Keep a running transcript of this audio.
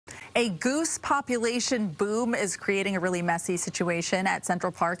A goose population boom is creating a really messy situation at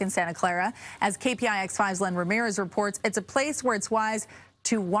Central Park in Santa Clara. As KPIX 5's Len Ramirez reports, it's a place where it's wise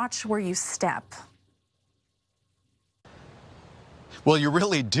to watch where you step. Well, you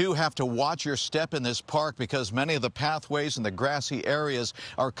really do have to watch your step in this park because many of the pathways and the grassy areas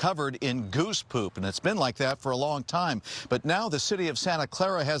are covered in goose poop, and it's been like that for a long time. But now the city of Santa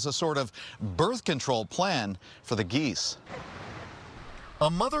Clara has a sort of birth control plan for the geese. A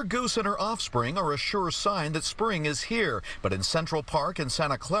mother goose and her offspring are a sure sign that spring is here. But in Central Park in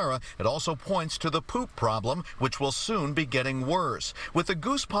Santa Clara, it also points to the poop problem, which will soon be getting worse. With the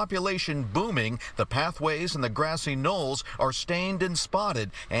goose population booming, the pathways and the grassy knolls are stained and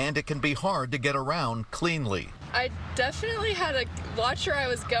spotted, and it can be hard to get around cleanly. I definitely had to watch where I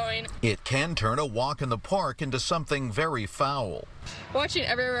was going. It can turn a walk in the park into something very foul. Watching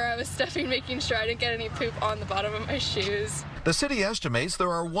everywhere I was stepping, making sure I didn't get any poop on the bottom of my shoes. The city estimates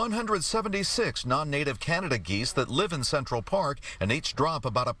there are 176 non-native Canada geese that live in Central Park, and each drop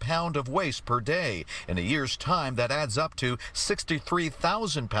about a pound of waste per day. In a year's time, that adds up to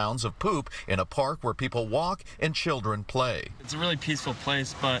 63,000 pounds of poop in a park where people walk and children play. It's a really peaceful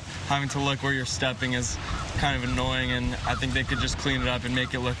place, but having to look where you're stepping is kind of annoying, and I think they could just clean it up and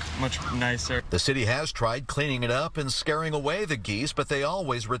make it look much nicer. The city has tried cleaning it up and scaring away the geese, but they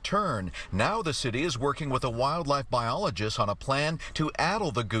always return. Now the city is working with a wildlife biologist on a plan to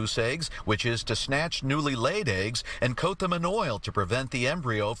addle the goose eggs, which is to snatch newly laid eggs and coat them in oil to prevent the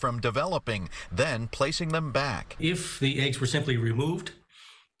embryo from developing, then placing them back. If the eggs were simply removed,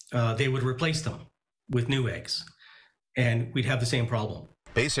 they would replace them with new eggs, and we'd have the same problem.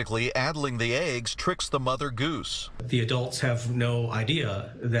 Basically, addling the eggs tricks the mother goose. The adults have no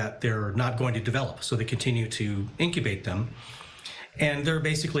idea that they're not going to develop, so they continue to incubate them, and they're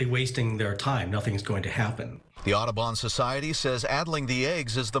basically wasting their time. Nothing's going to happen. The Audubon Society says addling the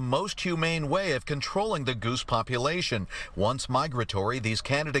eggs is the most humane way of controlling the goose population. Once migratory, these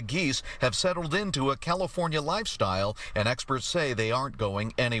Canada geese have settled into a California lifestyle, and experts say they aren't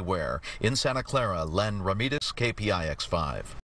going anywhere. In Santa Clara, Len Ramirez, KPIX 5.